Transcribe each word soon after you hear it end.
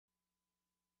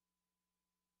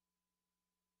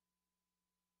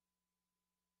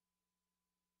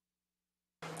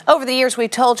Over the years,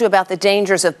 we've told you about the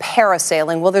dangers of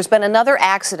parasailing. Well, there's been another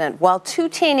accident while two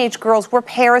teenage girls were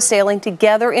parasailing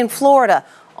together in Florida.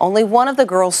 Only one of the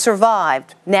girls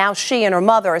survived. Now she and her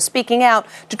mother are speaking out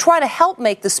to try to help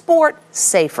make the sport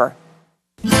safer.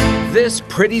 This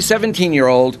pretty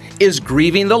 17-year-old is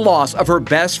grieving the loss of her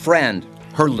best friend,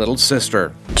 her little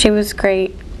sister. She was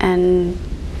great, and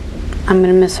I'm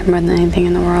going to miss her more than anything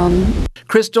in the world.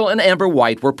 Crystal and Amber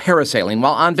White were parasailing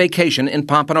while on vacation in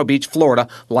Pompano Beach, Florida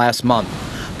last month.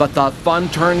 But the fun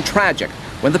turned tragic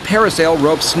when the parasail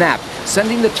rope snapped,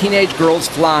 sending the teenage girls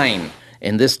flying.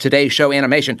 In this Today Show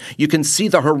animation, you can see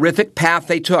the horrific path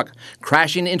they took,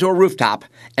 crashing into a rooftop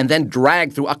and then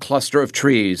dragged through a cluster of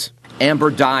trees.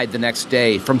 Amber died the next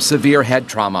day from severe head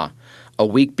trauma, a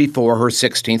week before her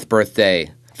 16th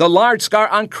birthday. The large scar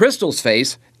on Crystal's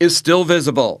face is still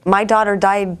visible. My daughter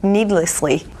died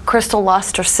needlessly. Crystal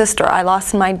lost her sister. I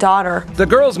lost my daughter. The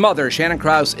girl's mother, Shannon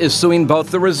Krause, is suing both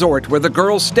the resort where the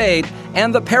girls stayed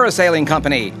and the parasailing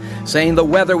company, saying the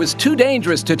weather was too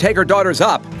dangerous to take her daughters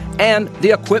up and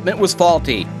the equipment was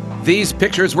faulty. These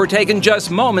pictures were taken just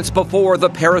moments before the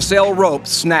parasail rope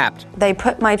snapped. They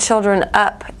put my children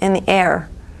up in the air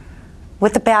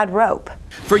with a bad rope.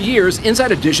 For years,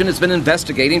 Inside Edition has been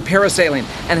investigating parasailing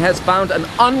and has found an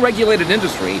unregulated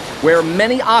industry where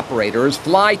many operators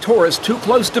fly tourists too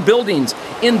close to buildings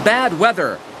in bad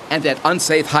weather and at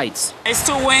unsafe heights. It's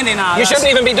too windy now. You shouldn't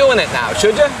even be doing it now,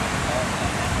 should you?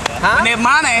 Huh? We need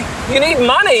money. You need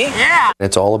money? Yeah.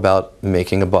 It's all about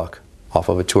making a buck off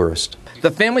of a tourist.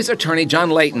 The family's attorney,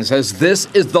 John Leighton, says this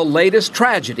is the latest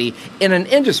tragedy in an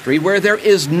industry where there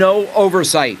is no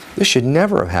oversight. This should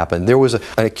never have happened. There was an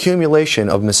accumulation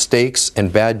of mistakes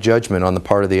and bad judgment on the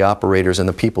part of the operators and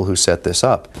the people who set this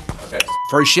up.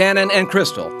 For Shannon and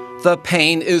Crystal, the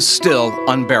pain is still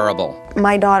unbearable.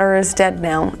 My daughter is dead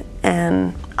now,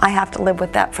 and I have to live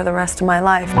with that for the rest of my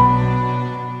life.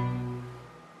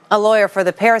 A lawyer for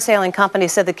the parasailing company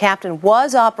said the captain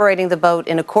was operating the boat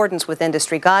in accordance with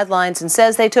industry guidelines and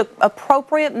says they took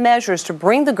appropriate measures to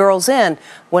bring the girls in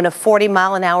when a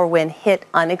 40-mile-an-hour wind hit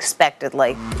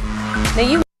unexpectedly.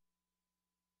 Now,